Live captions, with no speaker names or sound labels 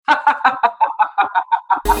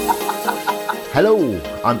Hello,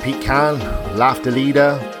 I'm Pete Can, laughter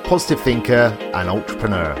leader, positive thinker and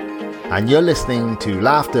entrepreneur. And you're listening to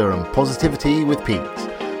Laughter and Positivity with Pete,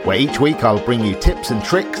 where each week I'll bring you tips and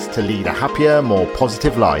tricks to lead a happier, more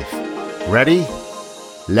positive life. Ready?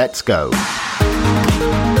 Let's go.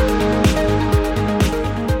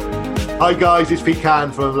 Hi guys, it's Pete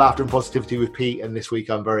Can from Laughter and Positivity with Pete, and this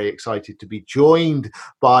week I'm very excited to be joined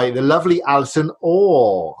by the lovely Alison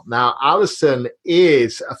Orr. Now, Alison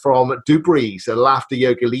is from Dubreeze, a laughter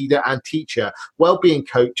yoga leader and teacher, well-being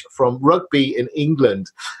coach from rugby in England,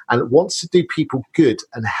 and wants to do people good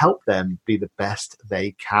and help them be the best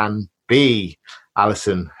they can be.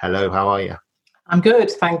 Alison, hello, how are you? I'm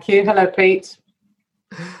good, thank you. Hello, Pete.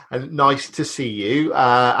 And nice to see you.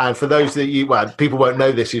 And for those that people won't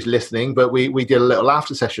know this who's listening, but we did a little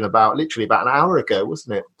laughter session about an hour ago,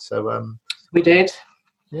 wasn't it? So we did.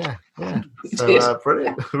 Yeah. So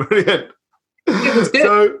brilliant. It was good.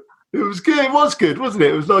 So it was good. It was good, wasn't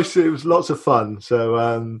it? It was nice. It was lots of fun.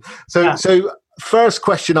 So first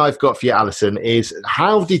question I've got for you, Alison, is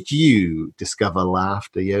how did you discover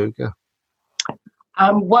laughter yoga?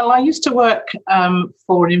 Well, I used to work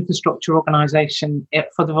for an infrastructure organisation,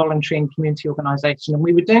 for the voluntary and community organisation, and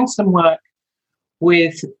we were doing some work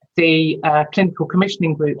with the clinical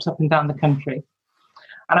commissioning groups up and down the country.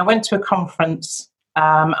 And I went to a conference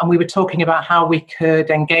and we were talking about how we could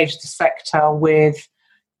engage the sector with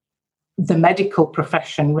the medical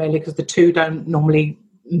profession, really, because the two don't normally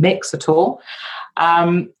mix at all.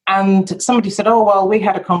 And somebody said, oh, well, we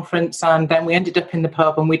had a conference and then we ended up in the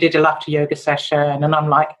pub and we did a laughter yoga session. And I'm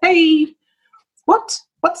like, hey, what's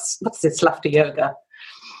this laughter yoga?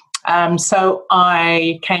 So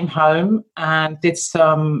I came home and did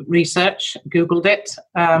some research, Googled it,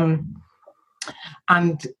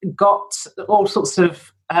 and got all sorts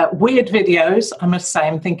of weird videos, I must say.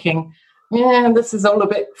 I'm thinking, this is all a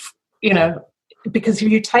bit, because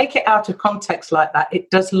if you take it out of context like that, it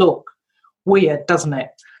does look weird, doesn't it,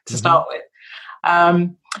 to start with?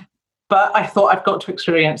 But I thought I've got to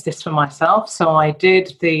experience this for myself. So I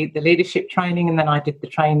did the leadership training, and then I did the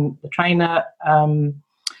trainer.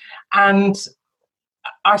 And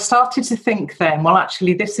I started to think then, well,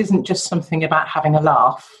 actually, this isn't just something about having a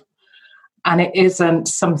laugh, and it isn't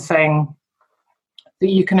something that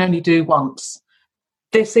you can only do once.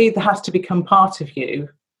 This either has to become part of you,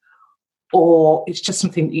 or it's just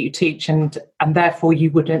something that you teach, and therefore you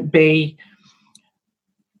wouldn't be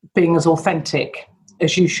being as authentic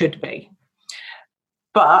as you should be.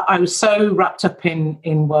 But I was so wrapped up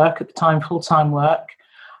in work at the time, full-time work,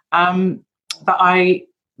 that I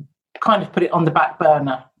kind of put it on the back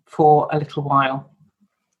burner for a little while.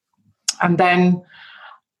 And then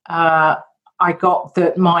I got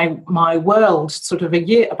that my world, sort of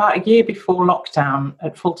about a year before lockdown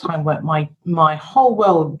at full-time work, my whole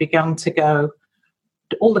world began to go,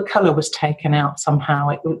 all the colour was taken out somehow.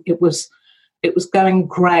 It was going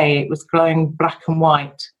grey, it was going black and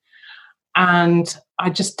white. And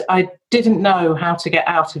I didn't know how to get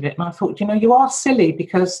out of it. And I thought, you are silly,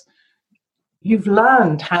 because you've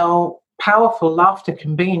learned how powerful laughter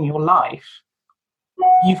can be in your life.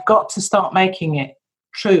 You've got to start making it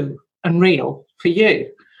true and real for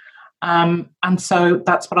you. And so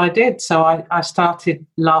that's what I did. So I started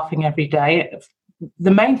laughing every day.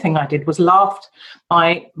 The main thing I did was laughed.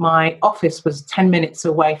 My office was 10 minutes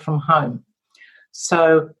away from home.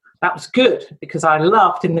 So that was good, because I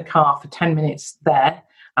laughed in the car for 10 minutes there,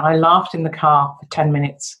 and I laughed in the car for 10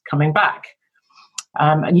 minutes coming back.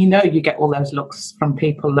 And you get all those looks from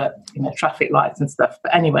people at traffic lights and stuff.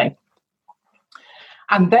 But anyway,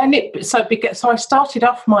 and then so I started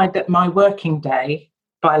off my working day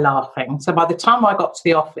by laughing. So by the time I got to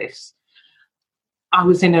the office, I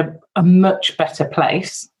was in a much better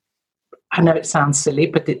place. I know it sounds silly,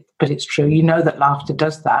 but it's true. That laughter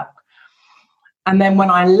does that. And then when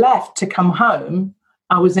I left to come home,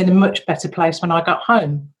 I was in a much better place when I got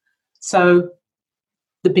home. So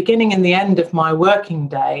the beginning and the end of my working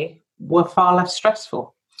day were far less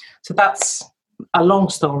stressful. So that's a long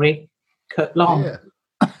story, cut long. Yeah.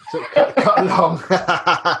 So cut long.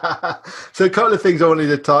 So a couple of things I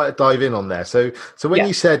wanted to dive in on there. So when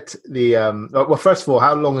you said first of all,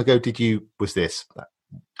 how long ago was this?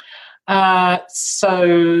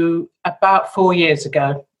 So about 4 years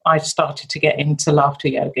ago, I started to get into laughter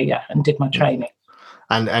yoga, and did my training.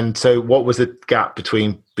 And so what was the gap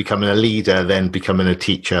between becoming a leader then becoming a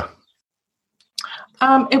teacher?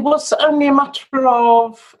 It was only a matter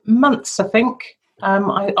of months, I think.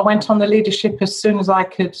 I went on the leadership as soon as I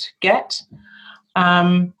could get.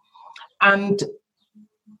 And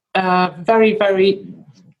very, very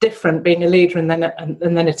different being a leader and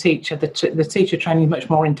then a teacher. The teacher training is much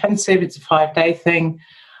more intensive. It's a 5-day thing.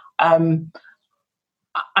 And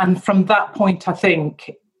from that point, I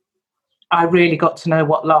think I really got to know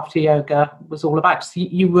what laughter yoga was all about. So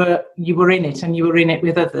you were in it, and you were in it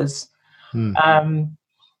with others.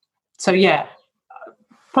 So yeah,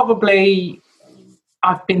 probably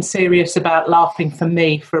I've been serious about laughing for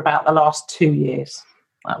me for about the last 2 years,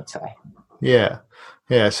 I would say. Yeah.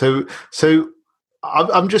 So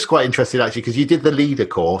I'm just quite interested actually, because you did the leader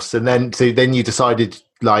course, and then you decided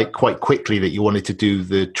like quite quickly that you wanted to do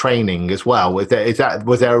the training as well. Was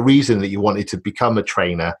there a reason that you wanted to become a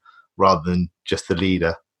trainer rather than just the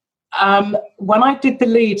leader? When I did the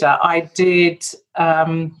leader, I did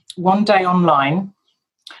 1 day online,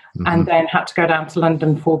 and then had to go down to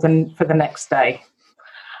London for the next day.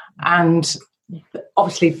 And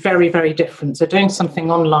obviously very, very different. So doing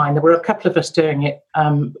something online, there were a couple of us doing it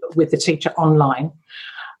with the teacher online.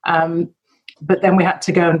 But then we had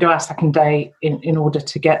to go and do our second day in order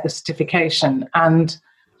to get the certification. And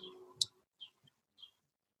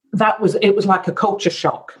it was like a culture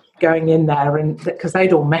shock going in there, and because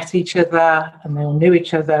they'd all met each other and they all knew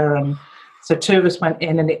each other. And so 2 of us went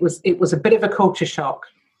in, and it was a bit of a culture shock.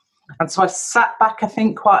 And so I sat back, I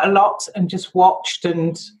think, quite a lot and just watched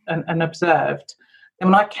and observed. And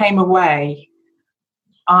when I came away,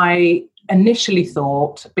 I initially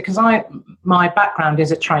thought, because my background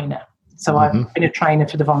is a trainer, so I've been a trainer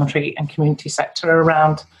for the voluntary and community sector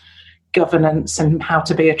around governance and how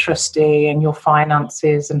to be a trustee and your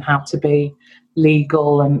finances and how to be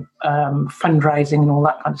legal and fundraising and all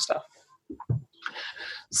that kind of stuff.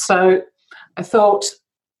 So I thought,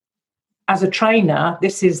 as a trainer,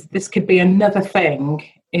 this could be another thing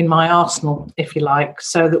in my arsenal, if you like,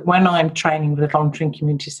 so that when I'm training with the voluntary and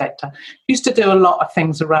community sector, I used to do a lot of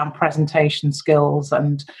things around presentation skills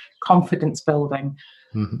and confidence building,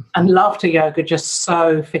 and laughter yoga just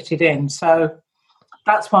so fitted in. So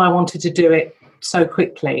that's why I wanted to do it so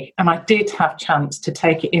quickly. And I did have chance to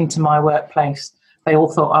take it into my workplace. They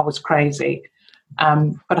all thought I was crazy,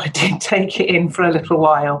 but I did take it in for a little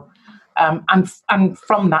while. And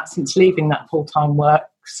from that, since leaving that full-time work,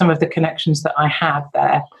 some of the connections that I had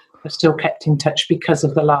there are still kept in touch because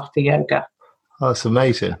of the laughter yoga. Oh, that's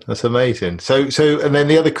amazing. So, and then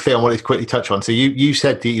the other thing I wanted to quickly touch on. So you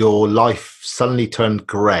said that your life suddenly turned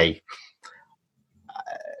grey.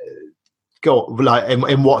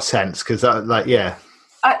 In what sense? Because I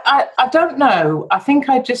don't know. I think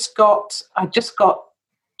I just got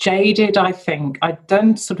jaded. I think I'd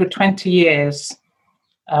done sort of 20 years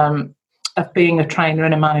of being a trainer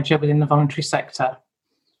and a manager within the voluntary sector.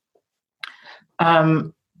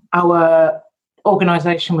 Our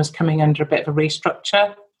organisation was coming under a bit of a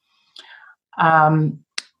restructure.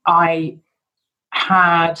 I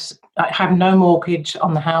have no mortgage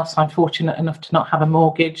on the house. I'm fortunate enough to not have a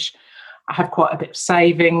mortgage. I have quite a bit of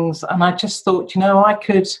savings, and I just thought, I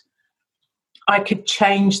could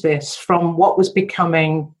change this from what was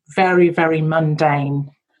becoming very, very mundane,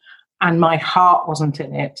 and my heart wasn't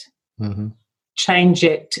in it. Change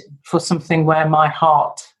it for something where my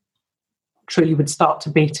heart truly would start to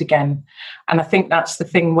beat again. And I think that's the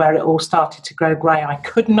thing where it all started to grow grey. I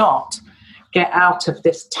could not get out of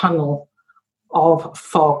this tunnel of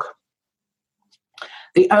fog.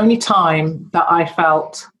 The only time that I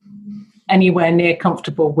felt anywhere near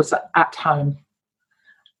comfortable was at home.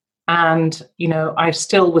 And, I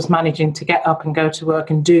still was managing to get up and go to work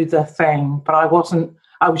and do the thing, but I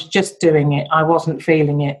was just doing it. I wasn't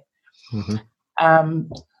feeling it.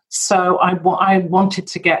 So I wanted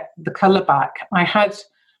to get the colour back. I had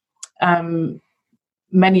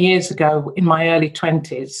many years ago, in my early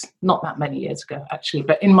 20s, not that many years ago actually,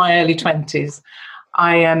 but in my early 20s,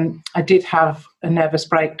 I did have a nervous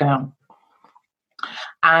breakdown.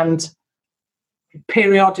 And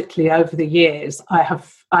periodically over the years, I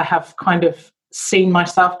have kind of seen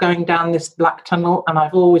myself going down this black tunnel, and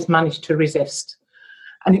I've always managed to resist.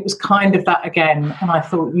 And it was kind of that again. And I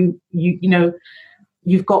thought,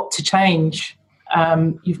 you've got to change.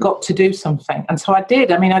 You've got to do something. And so I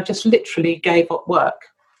did. I just literally gave up work.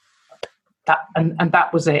 And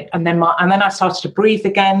that was it. And then I started to breathe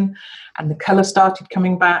again, and the colour started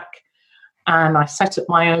coming back. And I set up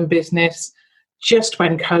my own business just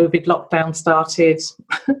when COVID lockdown started.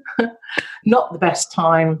 Not the best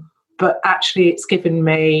time, but actually it's given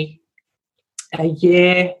me a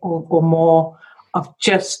year or more of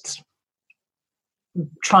just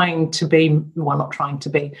trying to be, well, not trying to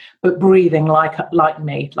be, but breathing like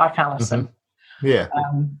me, like Alison. Yeah.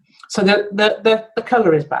 So the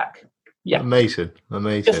colour is back. Yeah. Amazing.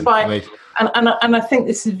 Amazing. And I think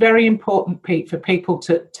this is very important, Pete, for people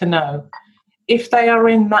to know. if they are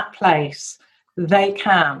in that place, they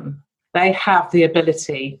have the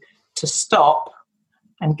ability to stop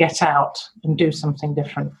and get out and do something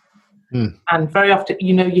different. And very often,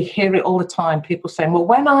 you hear it all the time, people saying, well,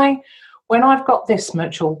 when I've got this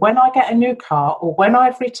much, or when I get a new car, or when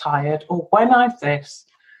I've retired, or when I've this.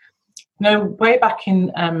 Way back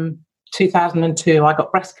in 2002, I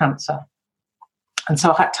got breast cancer. And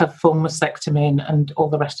so I had to have a full mastectomy and all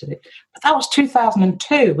the rest of it. But that was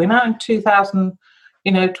 2002. We're now in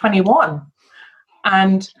 2021.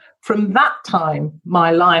 And from that time,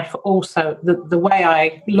 my life also, the way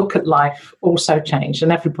I look at life also changed.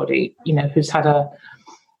 And everybody, who's had a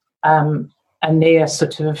near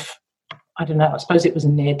sort of, I don't know, I suppose it was a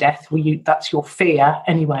near death, that's your fear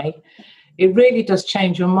anyway. It really does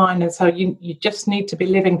change your mind. And so you just need to be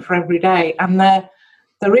living for every day. And there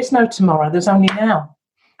is no tomorrow, there's only now.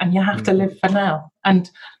 And you have to live for now.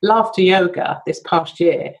 And laughter yoga this past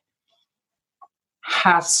year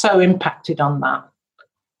has so impacted on that.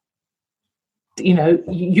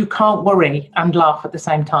 You can't worry and laugh at the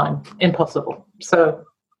same time. Impossible. So,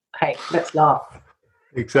 hey, let's laugh.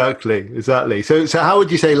 Exactly. So how would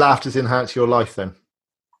you say laughter's enhanced your life then?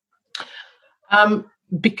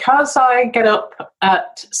 Because I get up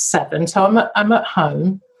at 7, so I'm at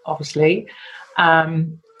home, obviously.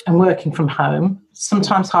 I'm working from home.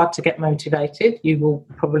 Sometimes hard to get motivated. You will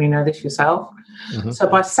probably know this yourself. Mm-hmm. So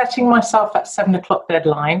by setting myself at 7 o'clock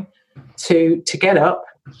deadline to get up,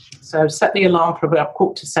 so set the alarm for about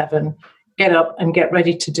 6:45, get up and get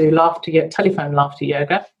ready to do telephone laughter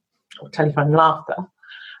yoga or telephone laughter.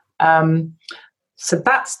 So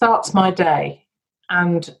that starts my day.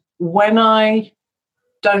 And when I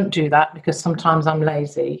don't do that, because sometimes I'm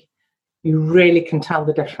lazy, you really can tell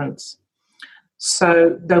the difference.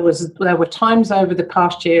 So there were times over the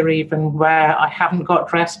past year even where I haven't got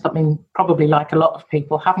dressed. I mean, probably like a lot of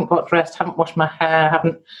people, haven't got dressed, haven't washed my hair,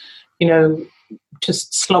 haven't,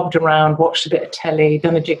 just slobbed around, watched a bit of telly,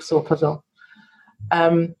 done a jigsaw puzzle.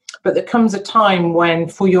 But there comes a time when,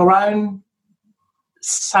 for your own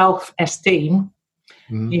self-esteem,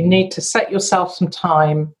 you need to set yourself some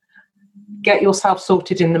time, get yourself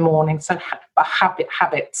sorted in the morning. So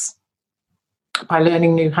habits, by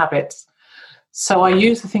learning new habits. So I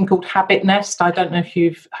use a thing called Habit Nest. I don't know if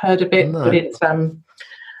you've heard of it, no. But it's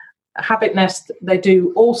Habit Nest. They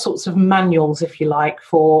do all sorts of manuals, if you like,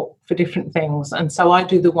 for different things. And so I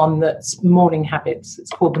do the one that's morning habits. It's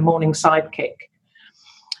called the Morning Sidekick.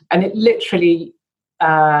 And it literally,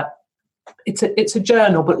 it's a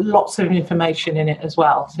journal, but lots of information in it as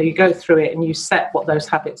well. So you go through it and you set what those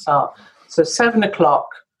habits are. So 7 o'clock,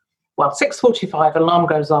 6:45, alarm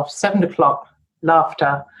goes off, 7 o'clock,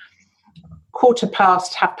 laughter,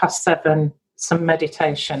 7:15, some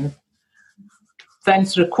meditation. Then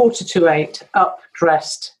sort of 7:45, up,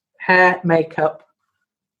 dressed, hair, makeup,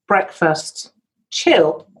 breakfast,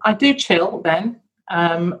 chill. I do chill then,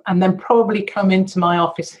 and then probably come into my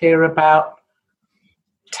office here about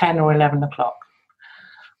 10 or 11 o'clock.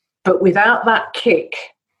 But without that kick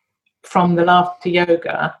from the laughter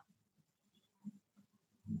yoga,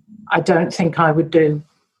 I don't think I would do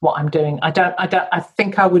what I'm doing. I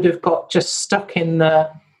think I would have got just stuck in the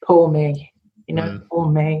poor me, poor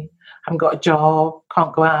me, haven't got a job,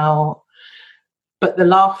 can't go out. But the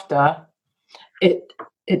laughter, it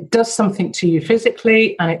does something to you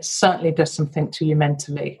physically, and it certainly does something to you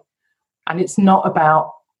mentally. And it's not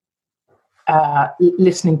about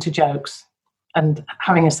listening to jokes and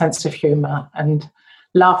having a sense of humour and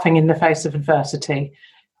laughing in the face of adversity.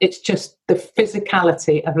 It's just the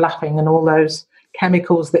physicality of laughing and all those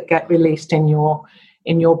chemicals that get released in your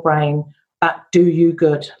brain that do you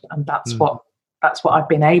good. And that's what I've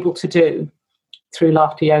been able to do through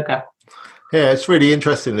laughter yoga. Yeah, it's really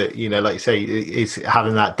interesting that, like you say, is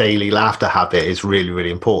having that daily laughter habit is really, really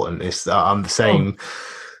important. I'm the same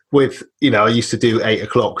with, I used to do 8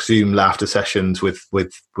 o'clock Zoom laughter sessions with a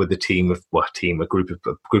group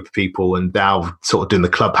of people, and now sort of doing the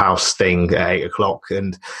Clubhouse thing at 8 o'clock,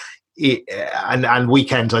 and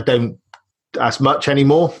weekends I don't as much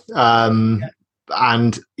anymore. And,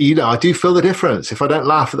 I do feel the difference. If I don't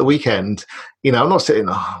laugh at the weekend, I'm not sitting,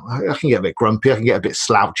 I can get a bit grumpy, I can get a bit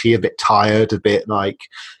slouchy, a bit tired, a bit like,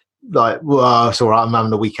 well, it's all right, I'm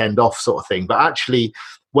having the weekend off sort of thing. But actually,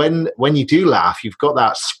 when you do laugh, you've got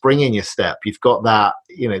that spring in your step. You've got that,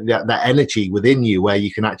 that energy within you where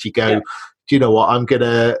you can actually go, do you know what, I am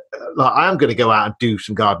going to go out and do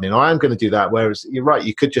some gardening, or I am going to do that. Whereas you're right,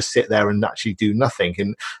 you could just sit there and actually do nothing.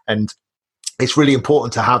 And it's really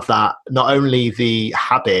important to have that, not only the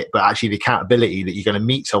habit, but actually the accountability that you're going to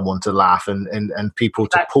meet someone to laugh and people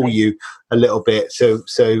to pull you a little bit. So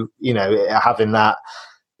having that,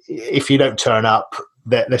 if you don't turn up,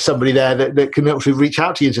 there's somebody there that can actually reach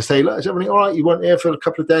out to you and just say, look, is everything all right? You weren't here for a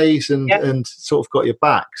couple of days and sort of got your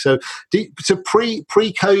back. So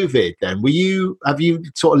pre-COVID then, have you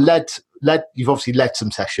sort of led, you've obviously led some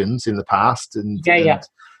sessions in the past and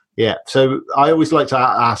so I always like to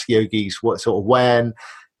ask yogis when,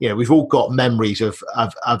 we've all got memories of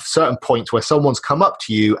certain points where someone's come up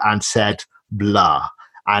to you and said blah,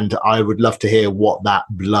 and I would love to hear what that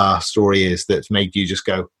blah story is that's made you just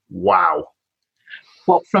go, wow.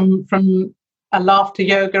 What, from a laughter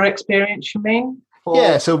yoga experience, you mean?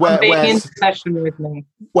 Or so where in session with me,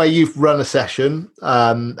 where you've run a session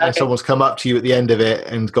and someone's come up to you at the end of it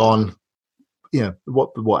and gone,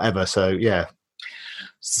 whatever. So yeah.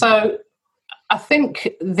 So I think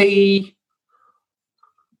the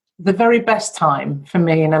very best time for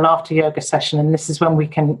me in a laughter yoga session, and this is when we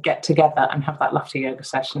can get together and have that laughter yoga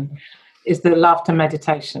session, is the laughter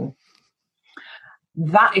meditation.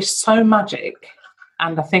 That is so magic.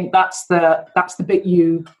 And I think that's the bit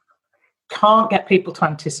you can't get people to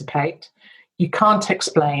anticipate, you can't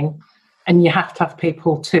explain, and you have to have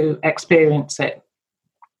people to experience it.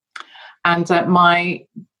 And my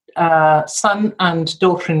son and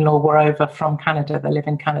daughter-in-law were over from Canada. They live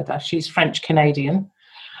in Canada. She's French-Canadian.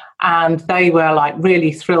 And they were like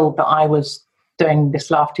really thrilled that I was doing this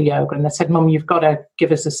laughter yoga. And they said, Mum, you've got to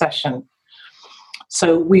give us a session.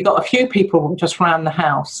 So we got a few people just around the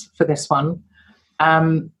house for this one.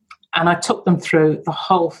 And I took them through the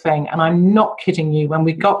whole thing. And I'm not kidding you, when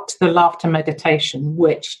we got to the laughter meditation,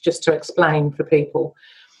 which, just to explain for people,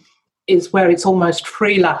 is where it's almost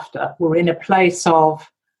free laughter. We're in a place of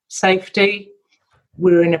safety.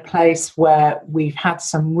 We're in a place where we've had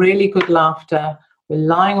some really good laughter. We're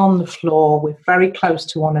lying on the floor. We're very close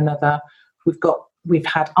to one another. We've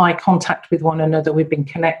had eye contact with one another. We've been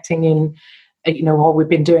connecting in, or we've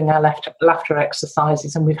been doing our laughter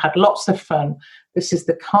exercises, and we've had lots of fun. This is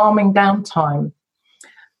the calming down time.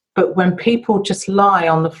 But when people just lie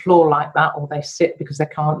on the floor like that, or they sit because they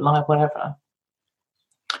can't lie, whatever,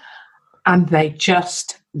 and they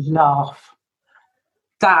just laugh,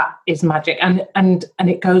 that is magic. And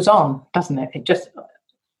it goes on, doesn't it?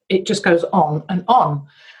 It just goes on and on.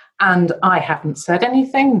 And I haven't said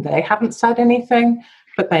anything, they haven't said anything,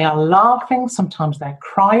 but they are laughing. Sometimes they're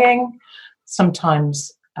crying.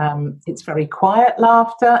 Sometimes it's very quiet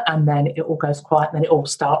laughter, and then it all goes quiet, and then it all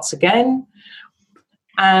starts again.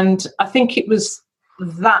 And I think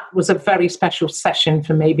that was a very special session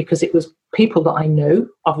for me, because it was people that I knew.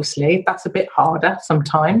 Obviously, that's a bit harder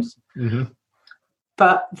sometimes. Mm-hmm.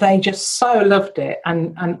 But they just so loved it.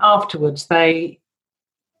 And afterwards, they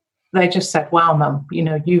just said, wow, Mum,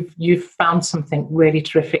 you've found something really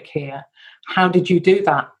terrific here. How did you do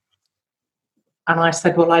that? And I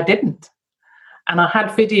said, well, I didn't. And I had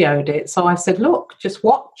videoed it. So I said, look, just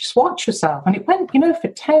watch yourself. And it went, for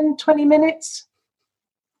 10, 20 minutes.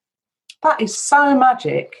 That is so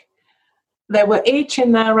magic. They were each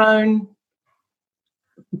in their own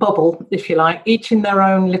bubble, if you like, each in their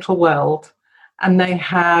own little world. And they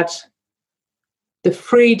had the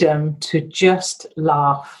freedom to just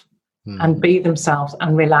laugh and be themselves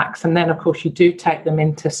and relax. And then, of course, you do take them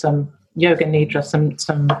into some yoga nidra,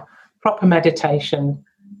 some proper meditation,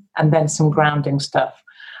 and then some grounding stuff.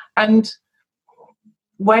 And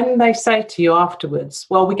when they say to you afterwards,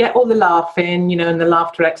 well, we get all the laughing, and the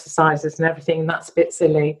laughter exercises and everything, that's a bit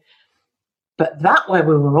silly. But that way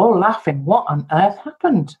we were all laughing, what on earth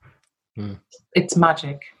happened? It's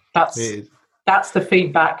magic. That's the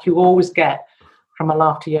feedback you always get from a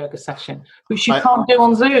laughter yoga session, which you can't do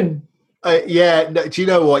on Zoom. No, do you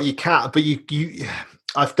know what? You can't, but you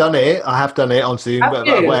I've done it. I have done it on Zoom.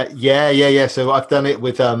 Yeah. So I've done it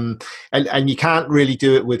with and you can't really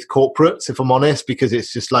do it with corporates, if I'm honest, because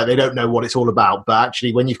it's just like they don't know what it's all about. But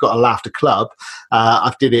actually, when you've got a laughter club,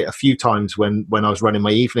 I've did it a few times when I was running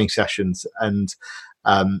my evening sessions, and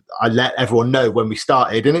I let everyone know when we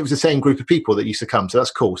started, and it was the same group of people that used to come. So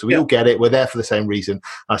that's cool. So we all get it. We're there for the same reason.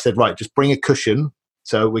 And I said, right, just bring a cushion.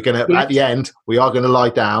 So we're going to, at the end, we are going to lie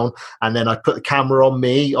down, and then I put the camera on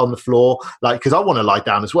me on the floor, because I want to lie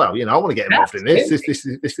down as well. I want to get involved in this.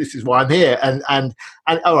 This is why I'm here. And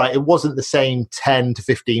all right, it wasn't the same 10 to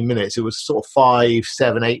 15 minutes. It was sort of 5,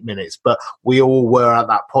 7, 8 minutes, but we all were at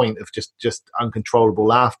that point of just uncontrollable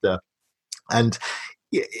laughter. And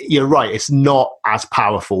you're right, it's not as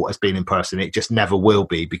powerful as being in person. It just never will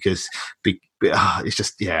be, because it's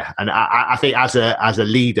just, and I think as a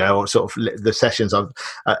leader, or sort of the sessions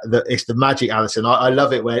it's the magic, Alison. I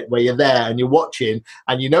love it where you're there and you're watching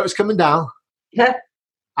and it's coming down,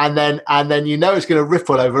 and then it's going to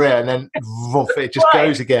ripple over here, and then it just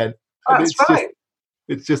goes again. That's right.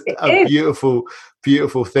 It's just It a is.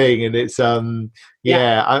 beautiful thing. And it's I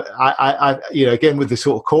again, with the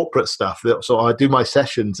sort of corporate stuff, that so I do my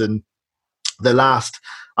sessions, and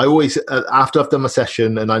I always, after I've done my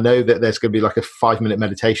session and I know that there's going to be like a 5-minute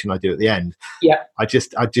meditation I do at the end, I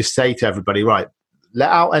just say to everybody, right, let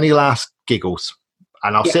out any last giggles,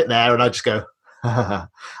 and I'll sit there and I just go and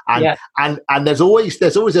there's always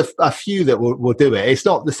a few that will do it. It's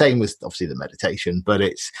not the same as obviously the meditation, but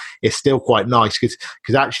it's still quite nice because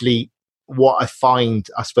actually what I find,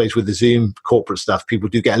 I suppose, with the Zoom corporate stuff, people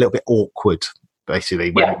do get a little bit awkward basically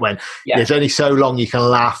when there's only so long you can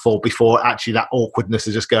laugh for before actually that awkwardness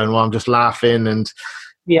is just going, well, I'm just laughing, and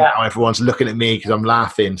now everyone's looking at me because I'm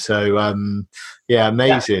laughing. So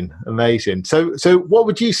amazing. So what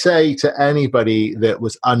would you say to anybody that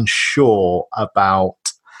was unsure about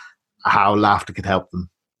how laughter could help them?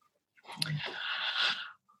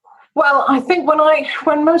 Well, I think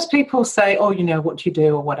when most people say, oh, what do you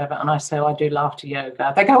do or whatever, and I say, oh, I do laughter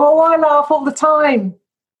yoga, they go, oh, I laugh all the time,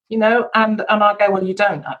 and I go, well, you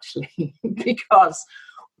don't actually, because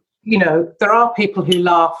there are people who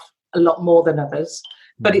laugh a lot more than others,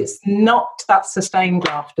 but it's not that sustained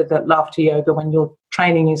laughter that laughter yoga, when you're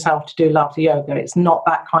training yourself to do laughter yoga, it's not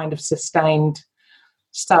that kind of sustained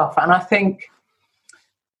stuff. And I think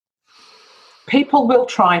people will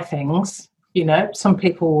try things. Some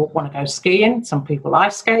people want to go skiing, some people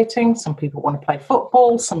ice skating, some people want to play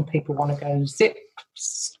football, some people want to go zip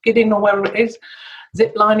skidding or whatever it is,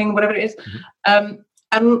 zip lining, whatever it is. And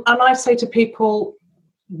I say to people,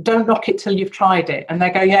 don't knock it till you've tried it. And they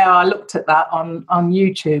go, yeah, I looked at that on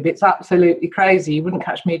YouTube. It's absolutely crazy. You wouldn't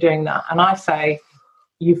catch me doing that. And I say,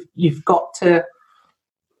 you've got to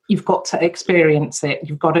experience it.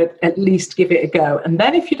 You've got to at least give it a go. And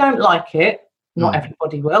then if you don't like it, not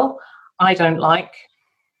everybody will. I don't like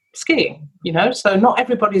skiing, so not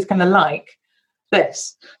everybody's going to like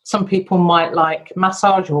this. Some people might like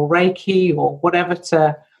massage or Reiki or whatever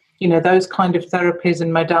those kind of therapies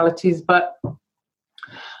and modalities. But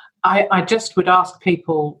I just would ask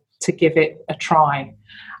people to give it a try.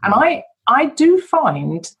 And I do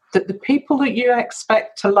find that the people that you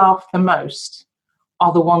expect to laugh the most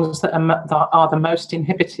are the ones that are the most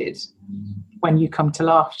inhibited when you come to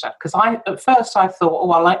laughter. Because at first I thought,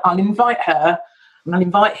 oh, I'll invite her and I'll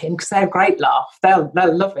invite him because they're a great laugh. They'll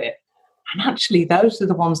love it. And actually, those are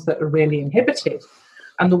the ones that are really inhibited.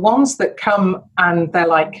 And the ones that come and they're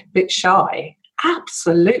like a bit shy,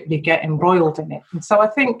 absolutely get embroiled in it. And so I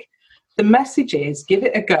think the message is give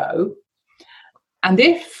it a go. And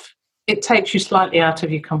if it takes you slightly out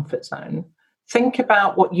of your comfort zone, think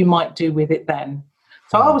about what you might do with it then.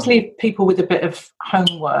 So I always leave people with a bit of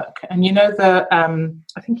homework. And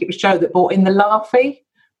I think it was Joe that brought in the Laughy,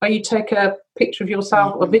 where you take a picture of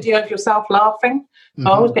yourself, a video of yourself laughing. So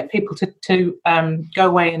I always get people to go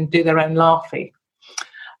away and do their own Laughy.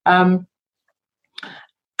 And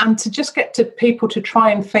to just get to people to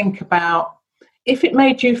try and think about, if it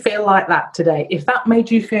made you feel like that today, if that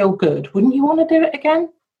made you feel good, wouldn't you want to do it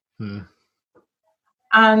again?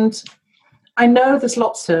 And I know there's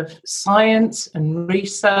lots of science and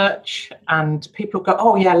research, and people go,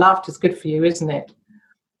 oh yeah, laughter's good for you, isn't it?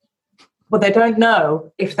 Well, they don't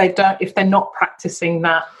know if they're not practicing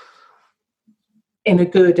that in a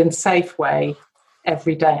good and safe way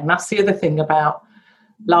every day. And that's the other thing about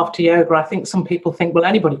laughter yoga. I think some people think, well,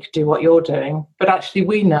 anybody could do what you're doing, but actually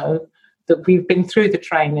we know that we've been through the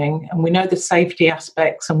training and we know the safety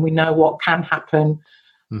aspects and we know what can happen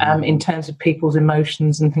in terms of people's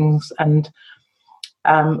emotions and things. And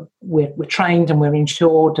we're trained and we're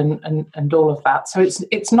insured and all of that. So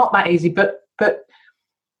it's not that easy, but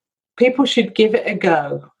people should give it a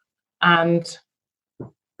go. And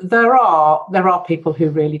there are people who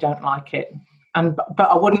really don't like it. But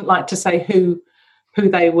I wouldn't like to say who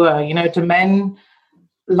they were. Do men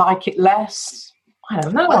like it less? I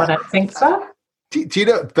don't know. I don't think so. Do you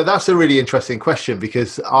know? But that's a really interesting question,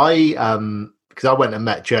 because I went and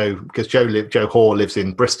met Joe, because Joe Hoare lives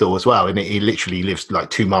in Bristol as well, and he literally lives like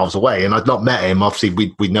 2 miles away. And I'd not met him.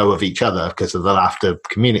 Obviously, we know of each other because of the laughter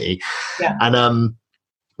community. Yeah. And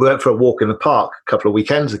we went for a walk in the park a couple of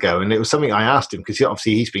weekends ago, and it was something I asked him, because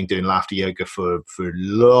obviously he's been doing laughter yoga for a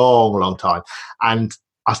long time, and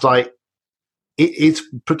I was like, it's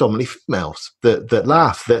predominantly females that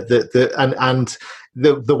laugh. And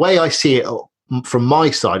the way I see it from my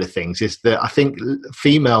side of things is that I think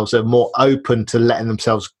females are more open to letting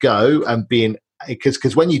themselves go and being,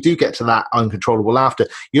 because when you do get to that uncontrollable laughter,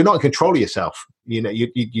 you're not in control of yourself. You're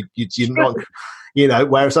not.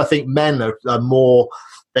 Whereas I think men are more.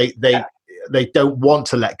 They don't want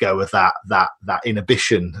to let go of that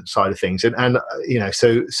inhibition side of things, and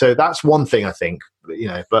so that's one thing I think.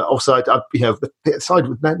 but also the side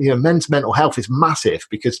with men's mental health is massive,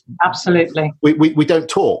 because absolutely we don't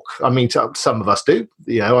talk. I mean, some of us do.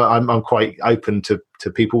 I'm quite open to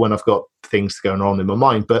people when I've got things going on in my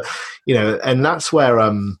mind, but and that's where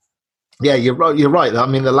you're right. I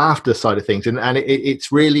mean, the laughter side of things, and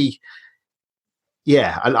it's really.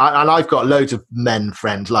 Yeah, and I've got loads of men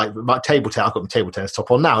friends, like my I've got my table tennis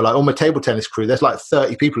top on now. Like on my table tennis crew, there's like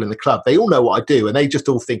 30 people in the club. They all know what I do, and they just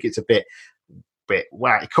all think it's a bit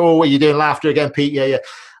wow, cool. Are you doing laughter again, Pete? Yeah.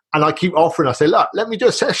 And I keep offering. I say, look, let me do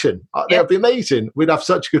a session. That'd be amazing. We'd have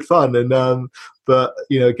such good fun. And but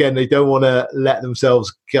again, they don't want to let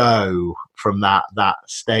themselves go from that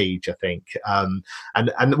stage, I think. And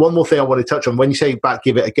one more thing I want to touch on, when you say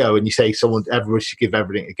give it a go, and you say everyone should give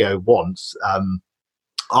everything a go once.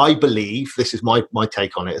 I believe, this is my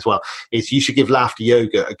take on it as well, is you should give laughter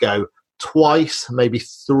yoga a go twice, maybe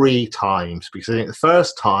 3 times, because I think the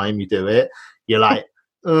first time you do it, you're like,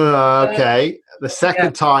 okay. The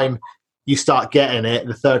second time you start getting it,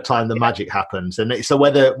 the third time the magic happens. And so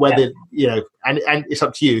whether and it's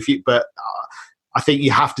up to you, but I think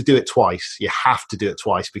you have to do it twice. You have to do it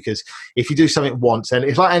twice, because if you do something once, and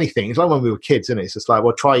it's like anything, it's like when we were kids, isn't it? It's just like,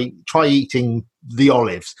 well, try eating the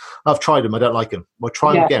olives. I've tried them, I don't like them. Well,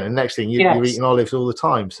 try them again, and next thing you're eating olives all the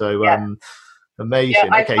time. So amazing.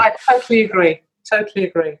 Yeah, okay, I totally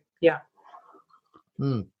agree. Yeah.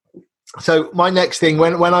 So my next thing,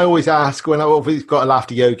 when I always ask, when I've got a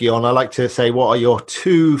laughter yogi on, I like to say, what are your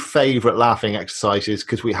 2 favorite laughing exercises?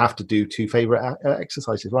 Because we have to do 2 favorite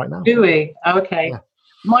exercises right now. Do we? Okay. Yeah.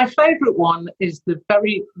 My favorite one is the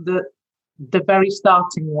very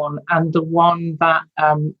starting one, and the one that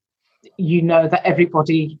that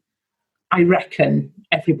everybody, I reckon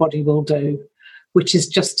everybody will do, which is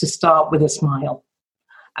just to start with a smile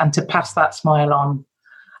and to pass that smile on.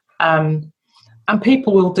 And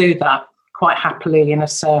people will do that quite happily in a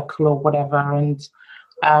circle or whatever. And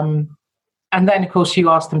then, of course, you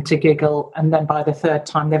ask them to giggle. And then by the 3rd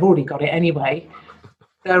time, they've already got it anyway.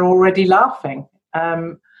 They're already laughing.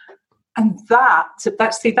 And that's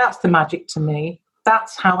the magic to me.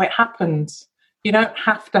 That's how it happens. You don't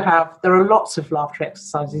have to have, there are lots of laughter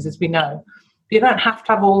exercises, as we know. You don't have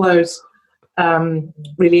to have all those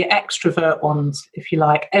really extrovert ones, if you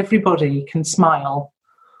like. Everybody can smile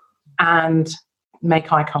and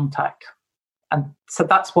make eye contact, and so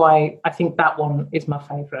that's why I think that one is my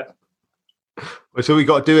favourite. So we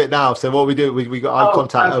got to do it now. So what we do, we got eye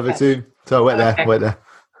contact over Zoom. So wait there.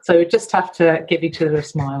 So we just have to give each other a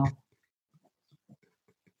smile.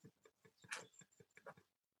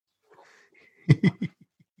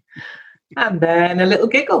 And then a little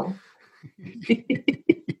giggle.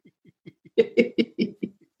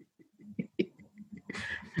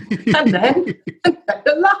 And then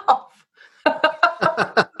a laugh.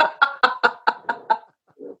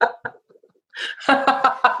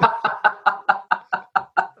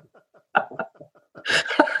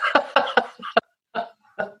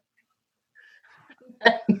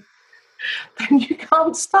 Then you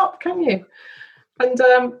can't stop, can you? And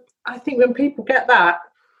I think when people get that,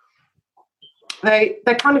 they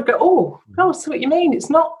kind of go, oh, I see what you mean. It's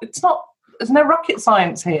not. There's no rocket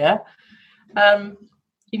science here,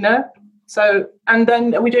 So, and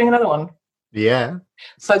then are we doing another one? Yeah.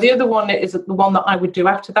 So the other one is the one that I would do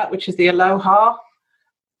after that, which is the aloha,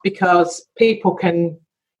 because people can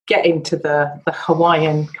get into the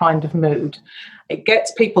Hawaiian kind of mood. It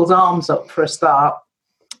gets people's arms up for a start,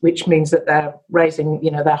 which means that they're raising,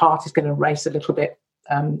 their heart is going to race a little bit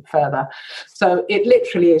further. So it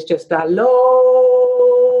literally is just aloha.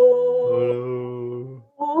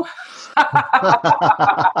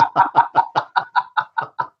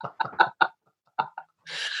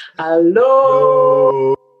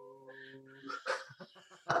 Hello.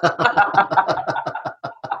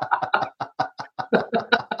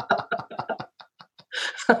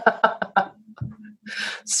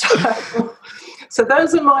 So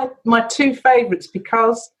those are my 2 favourites,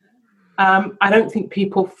 because I don't think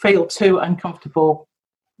people feel too uncomfortable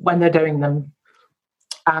when they're doing them.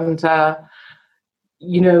 And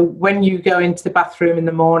when you go into the bathroom in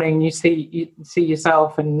the morning, you see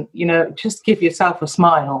yourself, and just give yourself a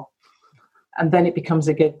smile. And then it becomes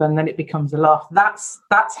a giggle, and then it becomes a laugh. That's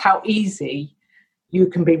how easy you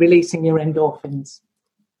can be releasing your endorphins.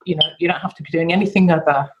 You don't have to be doing anything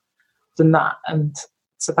other than that. And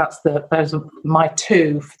so those are my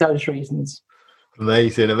 2 for those reasons.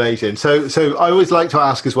 Amazing. So I always like to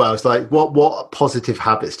ask as well, it's like, what positive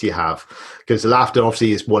habits do you have? Because laughter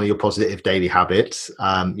obviously is one of your positive daily habits.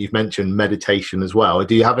 You've mentioned meditation as well.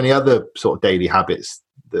 Do you have any other sort of daily habits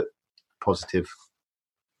that positive?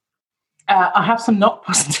 I have some not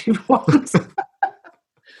positive ones.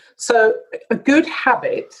 So a good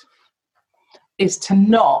habit is to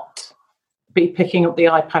not be picking up the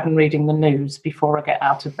iPad and reading the news before I get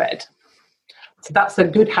out of bed. So that's a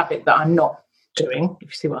good habit that I'm not doing, if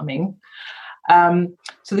you see what I mean.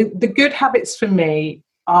 So the good habits for me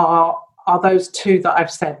are those two that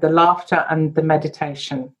I've said, the laughter and the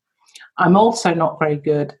meditation. I'm also not very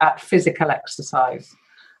good at physical exercise.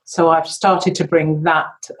 So I've started to bring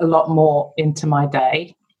that a lot more into my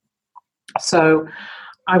day. So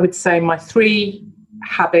I would say my 3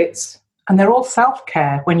 habits, and they're all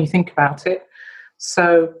self-care when you think about it.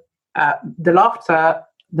 So the laughter,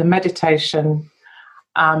 the meditation,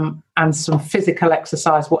 and some physical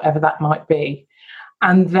exercise, whatever that might be.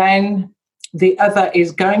 And then the other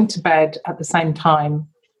is going to bed at the same time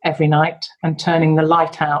every night and turning the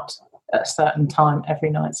light out at a certain time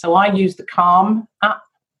every night. So I use the Calm app.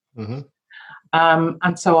 Mm-hmm.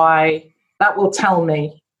 And so that will tell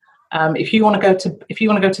me if you want to go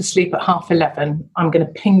to sleep at 11:30, I'm going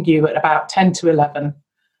to ping you at about 10 to 11,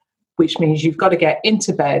 which means you've got to get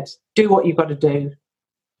into bed, do what you've got to do.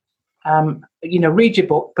 Read your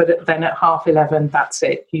book, but then at 11:30, that's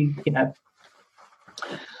it. You know.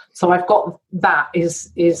 So I've got that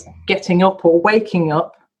is getting up or waking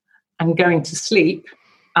up and going to sleep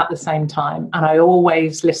at the same time. And I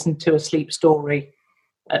always listen to a sleep story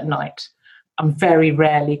at night. And very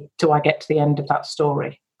rarely do I get to the end of that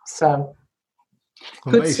story. So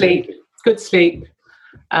amazing. Good sleep.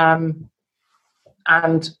 And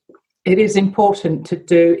it is important to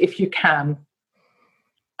do, if you can,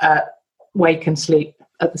 wake and sleep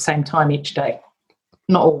at the same time each day.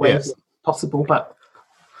 Not always possible, but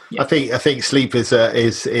yeah. I think sleep is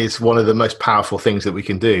one of the most powerful things that we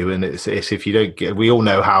can do, and it's if you don't get, we all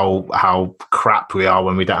know how crap we are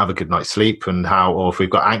when we don't have a good night's sleep, and or if we've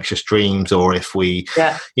got anxious dreams, or if we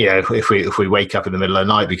if we wake up in the middle of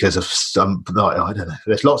the night because of some, I don't know,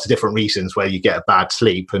 there's lots of different reasons where you get a bad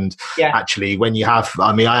sleep. And actually when you have,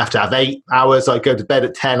 I have to have 8 hours. I go to bed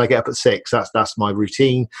at 10, I get up at 6. That's my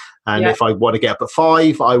routine. And if I want to get up at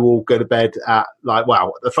 5, I will go to bed at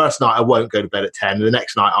the first night I won't go to bed at 10. The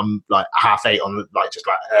next night I'm like 7:30 on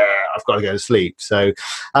I've got to go to sleep. So,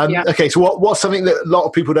 okay. So what's something that a lot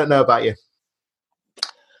of people don't know about you?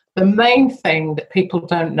 The main thing that people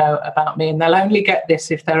don't know about me, and they'll only get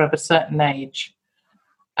this if they're of a certain age.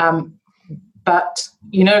 But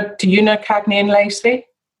do you know Cagney and Lacey?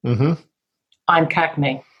 Mm-hmm. I'm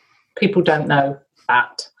Cagney. People don't know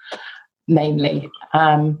that. Mainly.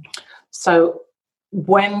 So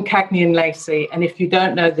when Cagney and Lacey, and if you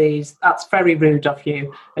don't know these, that's very rude of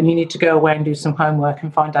you, and you need to go away and do some homework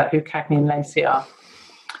and find out who Cagney and Lacey are.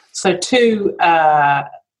 So 2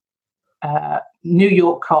 New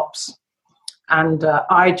York cops, and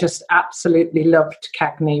I just absolutely loved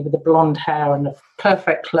Cagney with the blonde hair and the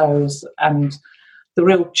perfect clothes and the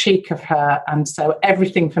real cheek of her, and so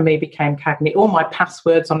everything for me became Cagney. All my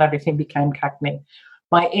passwords on everything became Cagney.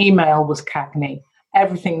 My email was Cagney.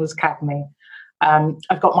 Everything was Cagney.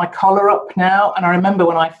 I've got my collar up now, and I remember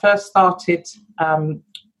when I first started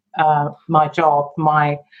my job,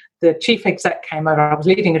 the chief exec came over. I was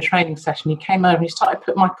leading a training session. He came over and he started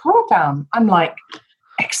putting my collar down. I'm like,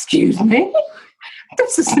 "Excuse me,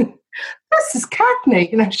 this is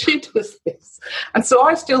Cagney. She does this," and so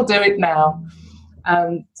I still do it now.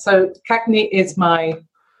 So Cagney is my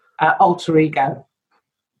alter ego.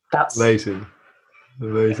 That's amazing.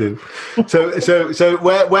 So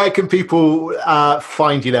where can people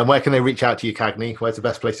find you then? Where can they reach out to you, Cagney? Where's the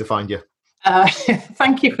best place to find you?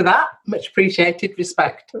 Thank you for that. Much appreciated.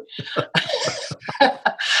 Respect.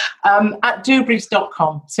 At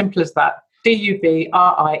Dubrees.com. Simple as that. Dubries.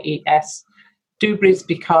 Dubrees,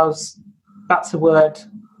 because that's a word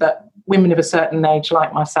that women of a certain age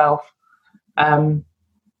like myself,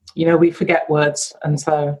 we forget words. And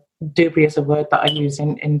so Dubry is a word that I use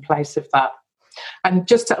in place of that. And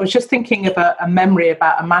I was just thinking of a memory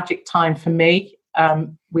about a magic time for me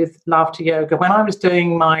with laughter yoga. When I was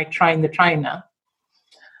doing my Train the Trainer,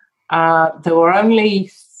 there were only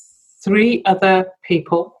 3 other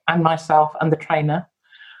people and myself and the trainer,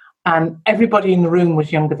 and everybody in the room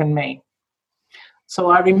was younger than me. So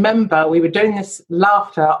I remember we were doing this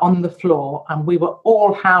laughter on the floor and we were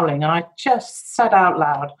all howling, and I just said out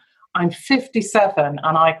loud, "I'm 57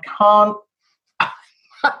 and I can't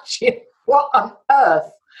imagine what on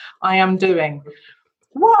earth I am doing.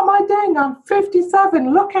 What am I doing? I'm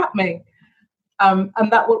 57. Look at me."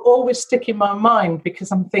 And that will always stick in my mind,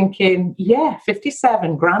 because I'm thinking,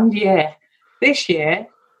 57, grand year. This year,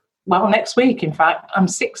 next week, in fact, I'm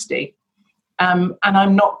 60. And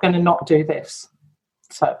I'm not going to not do this.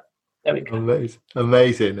 So There we go.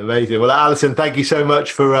 Amazing. Well, Alison, thank you so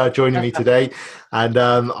much for joining me today, and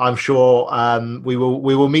I'm sure we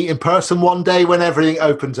will meet in person one day when everything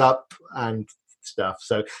opens up and stuff.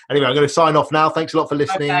 So anyway, I'm going to sign off now. Thanks a lot for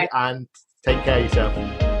listening, and take care of yourself.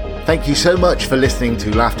 Thank you so much for listening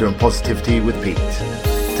to Laughter and Positivity with Pete.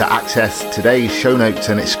 To access today's show notes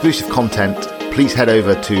and exclusive content, please head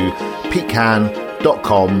over to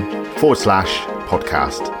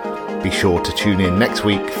petecan.com/podcast. Be sure to tune in next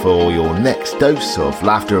week for your next dose of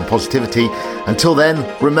laughter and positivity. Until then,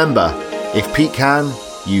 remember, if Pete can,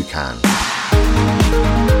 you can.